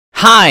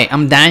Hi,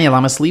 I'm Daniel.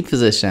 I'm a sleep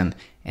physician.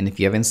 And if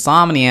you have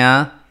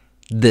insomnia,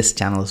 this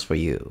channel is for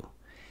you.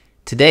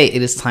 Today,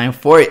 it is time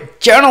for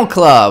Journal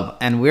Club.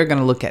 And we're going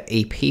to look at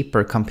a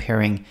paper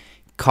comparing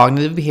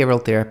cognitive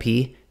behavioral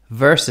therapy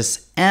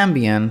versus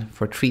Ambien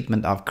for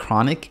treatment of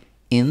chronic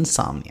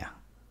insomnia.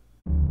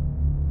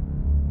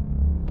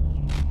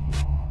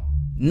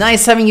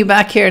 Nice having you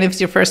back here. And if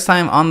it's your first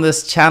time on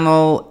this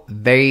channel,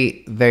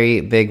 very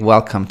big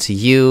welcome to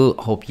you.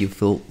 Hope you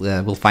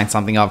will find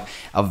something of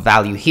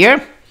value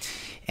here.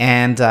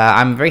 And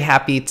I'm very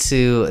happy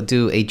to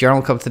do a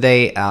journal club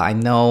today. I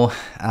know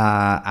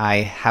I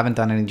haven't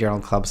done any journal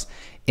clubs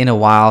in a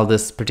while.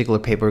 This particular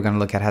paper we're going to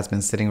look at has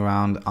been sitting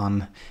around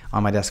on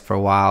my desk for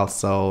a while.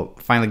 So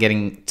finally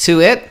getting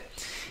to it.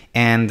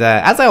 And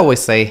as I always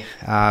say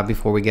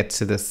before we get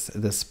to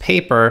this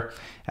paper,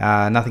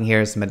 nothing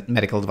here is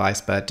medical advice,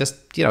 but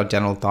just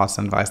general thoughts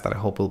and advice that I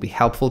hope will be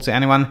helpful to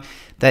anyone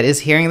that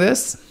is hearing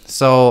this.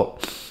 So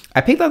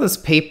I picked out this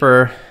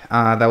paper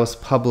that was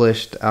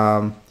published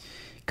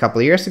couple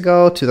of years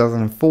ago,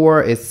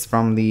 2004. It's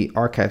from the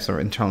Archives of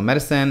Internal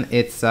Medicine.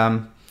 It's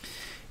a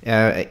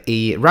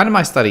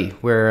randomized study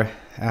where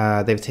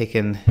they've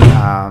taken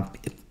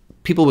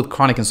people with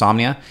chronic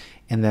insomnia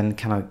and then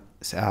kind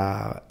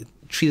of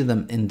treated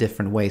them in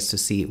different ways to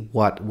see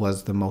what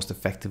was the most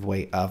effective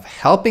way of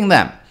helping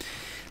them.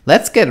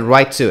 Let's get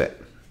right to it.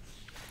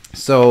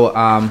 So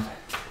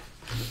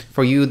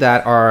for you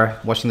that are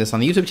watching this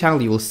on the YouTube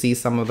channel, you will see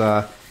some of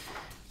the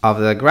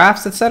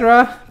graphs,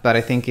 etc. But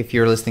I think if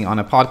you're listening on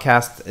a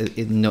podcast,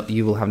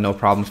 you will have no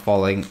problems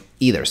following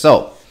either.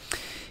 So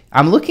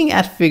I'm looking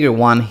at figure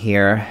 1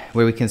 here,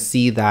 where we can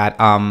see that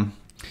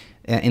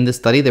in this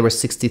study, there were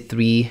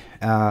 63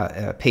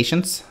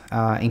 patients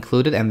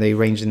included, and they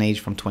ranged in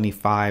age from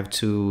 25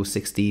 to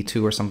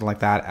 62 or something like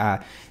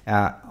that.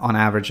 On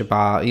average,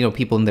 about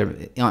people in their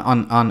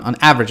on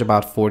average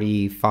about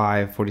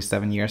 45,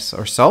 47 years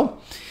or so,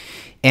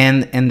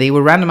 and they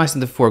were randomized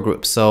into 4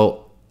 groups.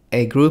 So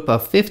a group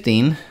of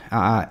 15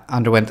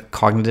 underwent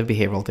cognitive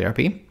behavioral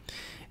therapy.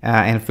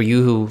 And for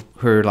you who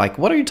are like,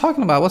 what are you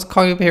talking about? What's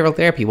cognitive behavioral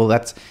therapy? Well,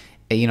 that's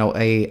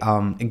a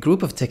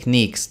group of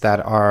techniques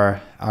that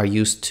are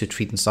used to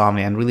treat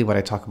insomnia, and really what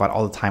I talk about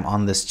all the time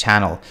on this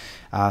channel.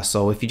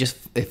 So if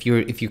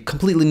you're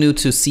completely new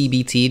to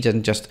CBT,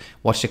 then just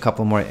watch a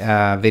couple more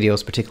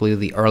videos, particularly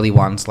the early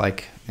ones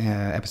like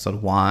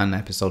episode 1,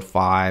 episode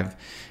 5,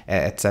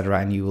 etc.,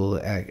 and you will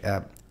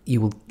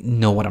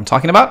know what I'm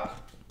talking about.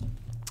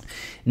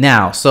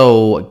 Now,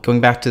 so going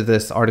back to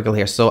this article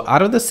here, so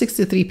out of the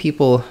 63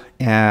 people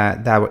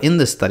that were in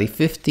this study,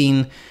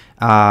 15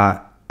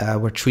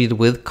 were treated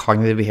with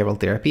cognitive behavioral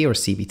therapy or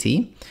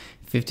CBT.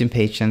 15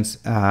 patients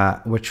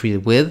were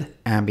treated with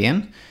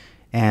Ambien,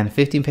 and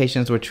 15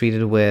 patients were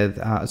treated with,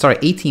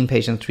 18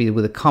 patients treated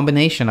with a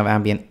combination of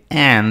Ambien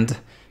and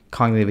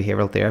cognitive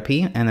behavioral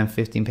therapy, and then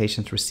 15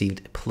 patients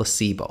received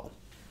placebo.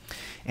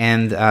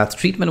 And the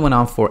treatment went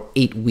on for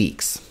 8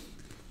 weeks.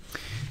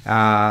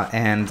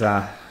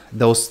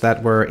 Those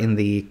that were in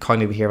the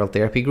cognitive behavioral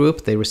therapy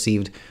group, they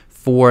received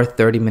 4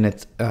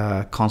 30-minute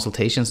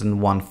consultations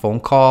and 1 phone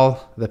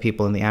call. The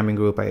people in the Ambien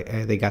group,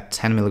 they got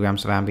 10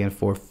 milligrams of Ambien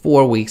for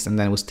 4 weeks, and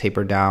then it was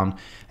tapered down.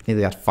 I think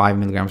they got 5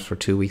 milligrams for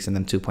 2 weeks and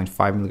then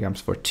 2.5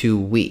 milligrams for 2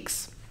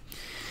 weeks.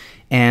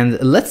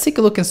 And let's take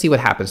a look and see what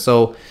happens.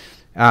 So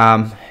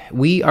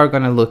we are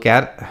going to look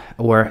at,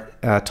 or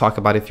talk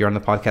about, if you're on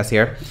the podcast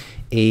here,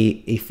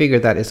 a figure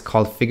that is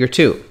called figure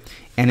 2.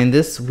 And in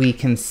this, we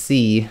can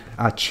see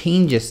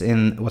changes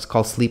in what's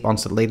called sleep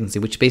onset latency,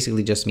 which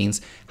basically just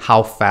means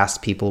how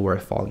fast people were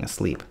falling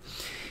asleep.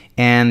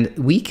 And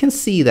we can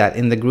see that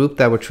in the group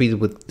that were treated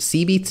with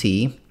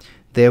CBT,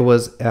 there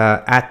was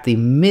at the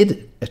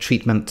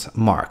mid-treatment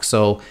mark.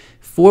 So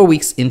 4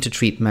 weeks into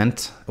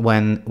treatment,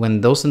 when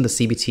those in the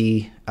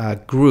CBT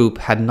group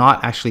had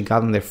not actually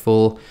gotten their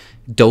full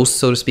dose,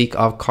 so to speak,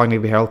 of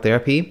cognitive behavioral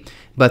therapy,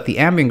 but the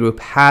Ambien group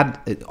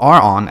at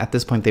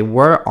this point, they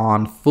were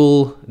on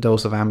full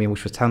dose of Ambien,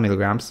 which was 10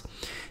 milligrams.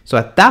 So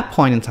at that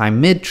point in time,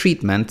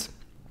 mid-treatment,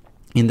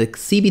 in the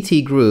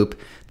CBT group,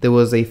 there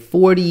was a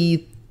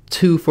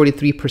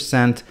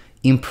 43%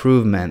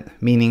 improvement,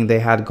 meaning they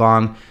had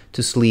gone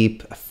to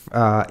sleep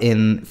from at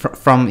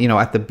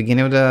the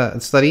beginning of the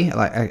study,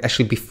 like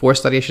actually before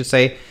study, I should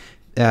say.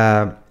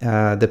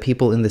 The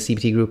people in the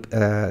CBT group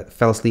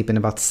fell asleep in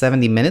about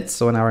 70 minutes,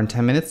 so 1 hour and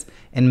 10 minutes.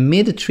 And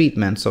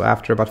mid-treatment, so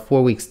after about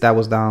 4 weeks, that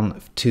was down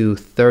to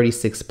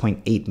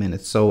 36.8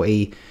 minutes. So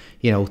a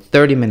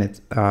 30-minute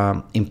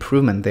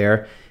improvement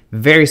there.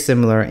 Very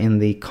similar in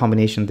the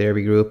combination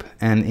therapy group.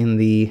 And in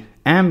the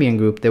Ambien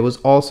group, there was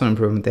also an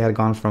improvement. They had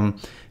gone from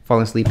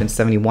falling asleep in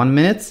 71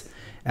 minutes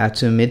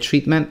to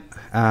mid-treatment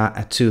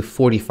to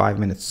 45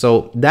 minutes.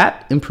 So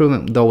that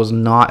improvement, though, was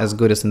not as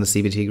good as in the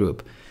CBT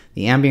group.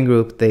 The Ambien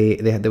group,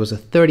 there was a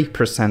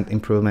 30%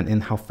 improvement in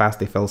how fast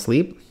they fell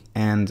asleep,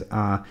 and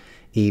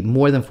a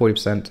more than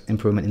 40%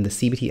 improvement in the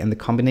CBT and the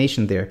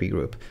combination therapy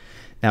group.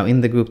 Now,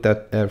 in the group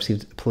that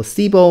received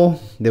placebo,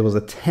 there was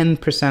a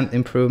 10%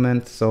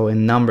 improvement. So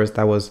in numbers,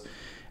 that was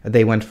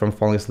they went from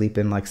falling asleep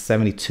in like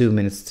 72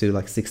 minutes to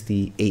like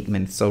 68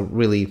 minutes. So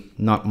really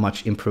not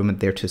much improvement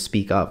there to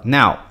speak of.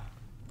 Now,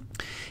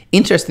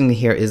 interestingly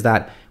here is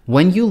that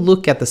when you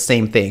look at the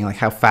same thing, like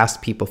how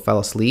fast people fell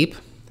asleep,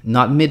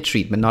 not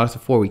mid-treatment, not after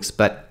 4 weeks,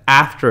 but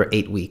after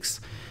 8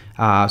 weeks,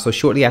 so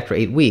shortly after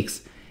 8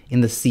 weeks,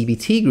 in the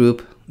CBT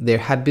group, there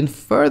had been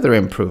further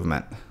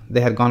improvement.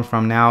 They had gone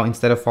from now,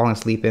 instead of falling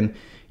asleep in,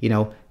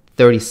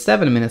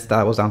 37 minutes,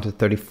 that was down to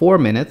 34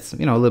 minutes, a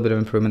little bit of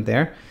improvement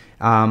there.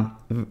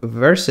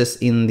 Versus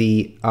in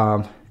the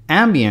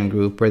Ambien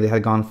group, where they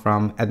had gone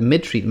from at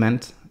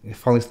mid-treatment,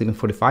 falling asleep in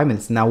 45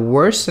 minutes, now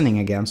worsening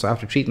again. So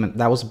after treatment,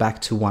 that was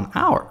back to 1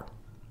 hour.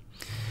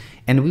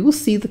 And we will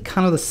see the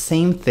kind of the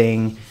same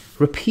thing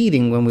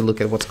repeating when we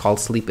look at what's called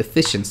sleep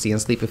efficiency.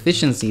 And sleep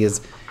efficiency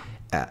is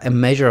a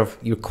measure of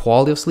your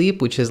quality of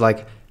sleep, which is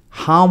like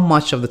how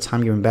much of the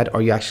time you're in bed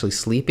are you actually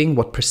sleeping?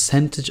 What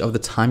percentage of the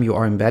time you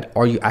are in bed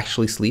are you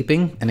actually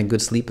sleeping? And a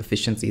good sleep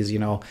efficiency is,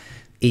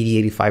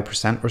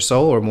 80-85% or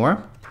so or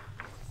more.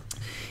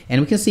 And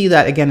we can see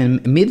that again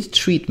in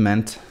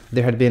mid-treatment,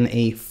 there had been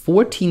a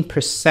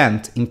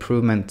 14%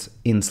 improvement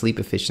in sleep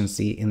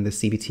efficiency in the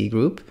CBT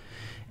group,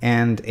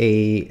 and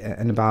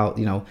about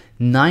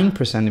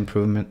 9%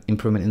 improvement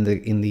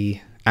in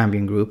the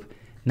Ambien group.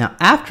 Now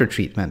after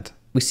treatment,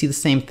 we see the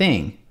same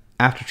thing.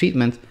 After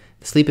treatment,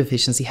 the sleep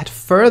efficiency had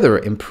further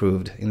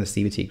improved in the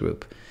CBT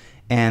group,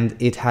 and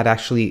it had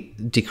actually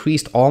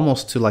decreased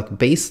almost to like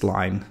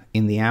baseline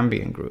in the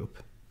Ambien group.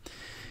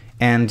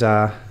 And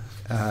a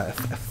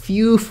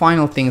few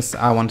final things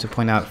I want to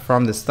point out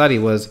from this study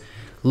was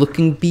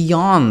looking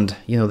beyond,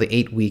 the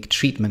 8-week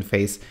treatment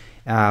phase.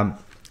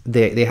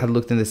 They had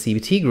looked in the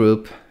CBT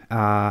group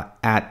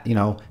at,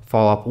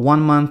 follow-up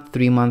 1 month,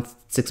 3 months,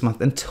 6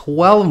 months, and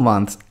 12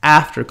 months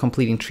after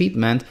completing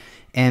treatment.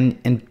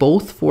 And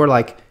both for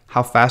like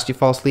how fast you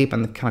fall asleep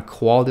and the kind of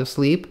quality of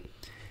sleep,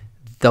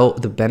 though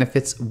the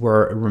benefits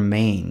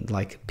remained.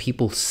 Like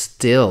people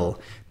still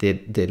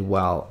did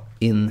well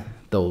in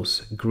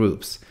those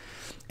groups.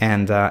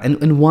 And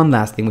one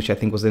last thing, which I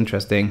think was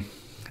interesting,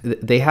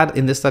 they had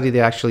in this study,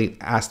 they actually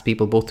asked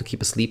people both to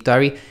keep a sleep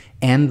diary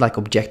and like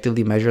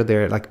objectively measure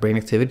their like brain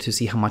activity to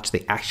see how much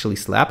they actually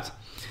slept.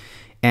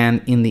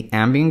 And in the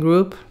Ambien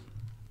group,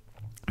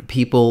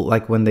 people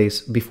like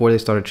before they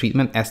started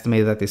treatment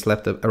estimated that they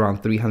slept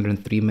around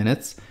 303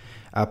 minutes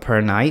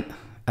per night,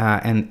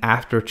 and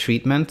after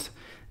treatment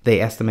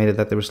they estimated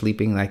that they were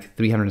sleeping like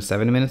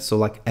 370 minutes, so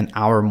like an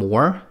hour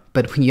more.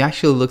 But when you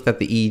actually looked at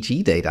the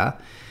EEG data,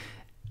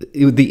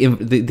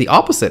 the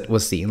opposite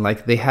was seen.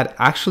 Like they had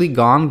actually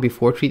gone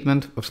before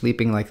treatment of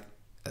sleeping like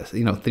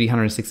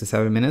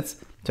 367 minutes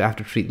to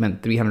after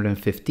treatment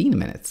 315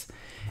 minutes.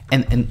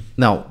 And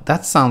no,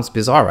 that sounds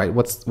bizarre, right?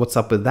 What's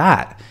up with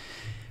that?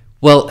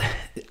 Well,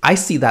 I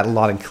see that a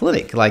lot in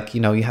clinic. Like,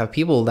 you have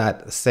people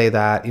that say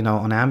that,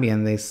 on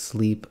Ambien, they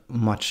sleep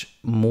much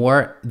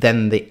more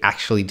than they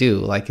actually do.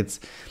 Like it's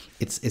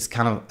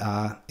kind of,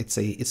 it's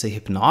a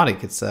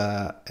hypnotic.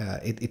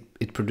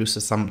 It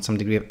produces some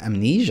degree of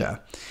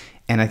amnesia.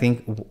 And I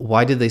think,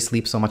 why did they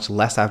sleep so much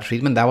less after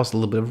treatment? That was a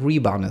little bit of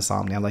rebound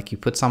insomnia. Like you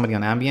put somebody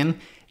on Ambien,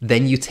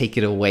 then you take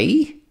it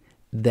away,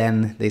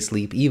 then they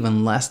sleep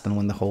even less than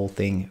when the whole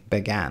thing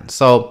began.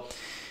 So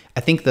I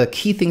think the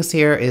key things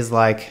here is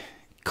like,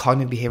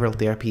 cognitive behavioral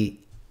therapy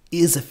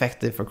is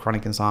effective for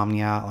chronic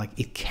insomnia. Like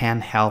it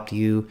can help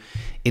you.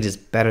 It is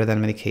better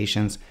than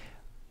medications.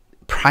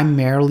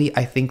 Primarily,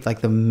 I think like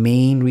the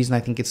main reason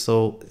I think it's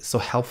so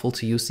helpful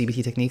to use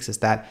CBT techniques is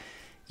that,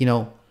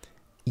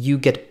 you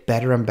get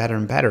better and better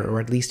and better, or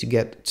at least you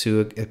get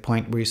to a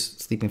point where you're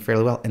sleeping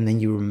fairly well, and then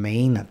you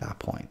remain at that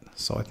point.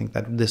 So I think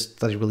that this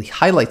study really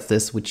highlights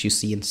this, which you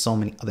see in so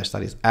many other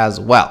studies as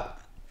well.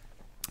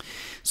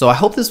 So I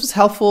hope this was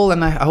helpful,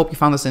 and I hope you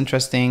found this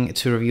interesting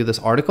to review this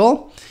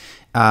article.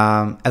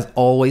 As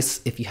always,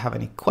 if you have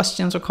any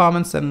questions or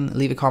comments, then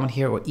leave a comment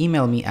here or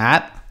email me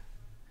at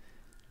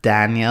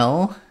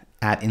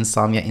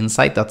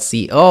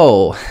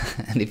daniel@insomniainsight.co.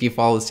 And if you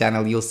follow this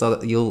channel,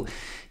 you'll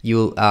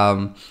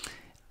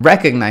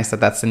recognize that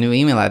that's the new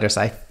email address.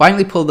 I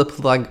finally pulled the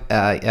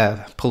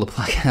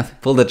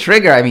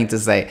trigger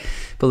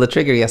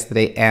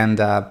yesterday and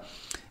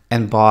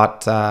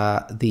bought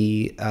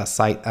the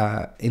site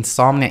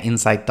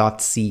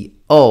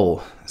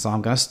insomniainsight.co. So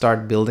I'm going to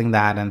start building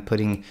that and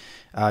putting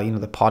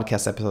the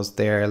podcast episodes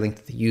there, link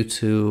to the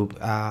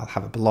YouTube. I'll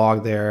have a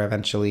blog there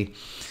eventually,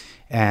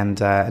 and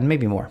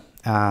maybe more.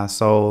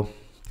 So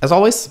as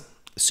always,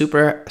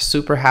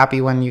 super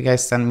happy when you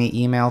guys send me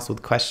emails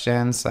with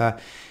questions,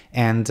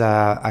 and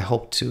I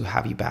hope to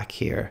have you back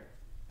here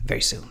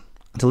very soon.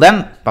 Until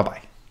then, bye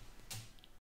bye.